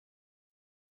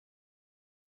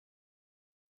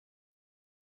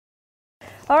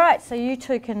All right, so you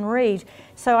two can read.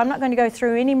 So I'm not going to go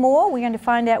through any more. We're going to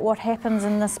find out what happens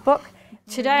in this book.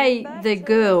 Today, the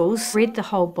girls read the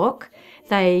whole book.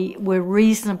 They were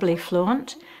reasonably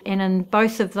fluent, and in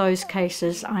both of those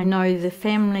cases, I know the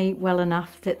family well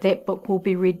enough that that book will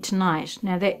be read tonight.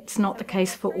 Now, that's not the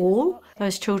case for all.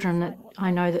 Those children that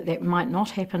I know that might not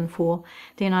happen for,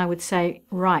 then I would say,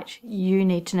 right, you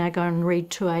need to now go and read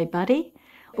to a buddy.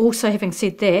 Also, having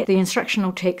said that, the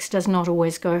instructional text does not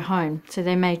always go home, so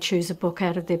they may choose a book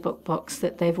out of their book box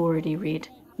that they've already read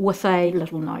with a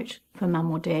little note for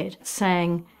mum or dad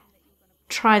saying,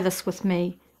 try this with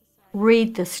me,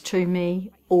 read this to me,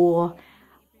 or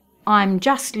I'm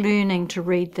just learning to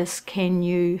read this, can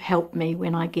you help me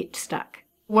when I get stuck?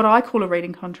 What I call a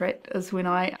reading contract is when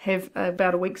I have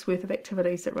about a week's worth of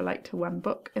activities that relate to one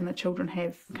book and the children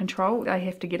have control. They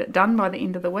have to get it done by the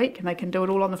end of the week, and they can do it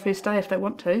all on the first day if they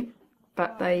want to.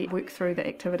 But they work through the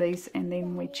activities and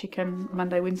then we check in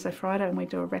Monday, Wednesday, Friday, and we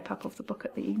do a wrap-up of the book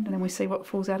at the end, and then we see what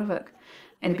falls out of it.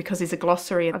 And because there's a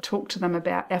glossary, I talk to them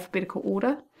about alphabetical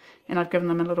order, and I've given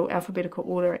them a little alphabetical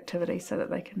order activity so that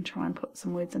they can try and put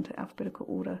some words into alphabetical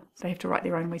order. So they have to write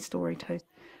their own wee story too.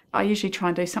 I usually try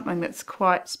and do something that's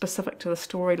quite specific to the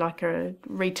story, like a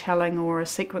retelling or a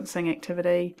sequencing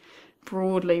activity,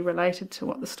 broadly related to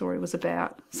what the story was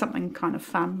about, something kind of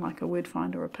fun, like a word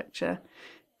find or a picture.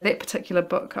 That particular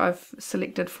book I've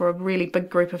selected for a really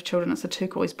big group of children. It's a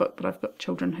turquoise book, but I've got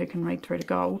children who can read through to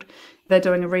gold. They're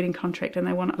doing a reading contract and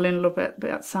they want to learn a little bit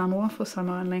about Samoa for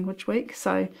Samoan Language Week.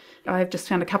 So I've just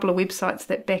found a couple of websites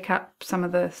that back up some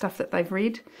of the stuff that they've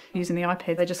read. Using the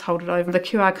iPad, they just hold it over the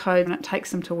QR code and it takes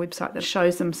them to a website that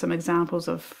shows them some examples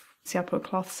of siapua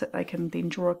cloths that they can then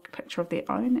draw a picture of their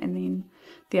own, and then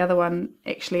the other one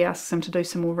actually asks them to do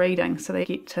some more reading, so they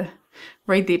get to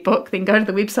read their book, then go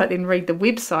to the website, then read the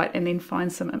website, and then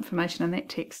find some information in that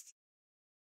text.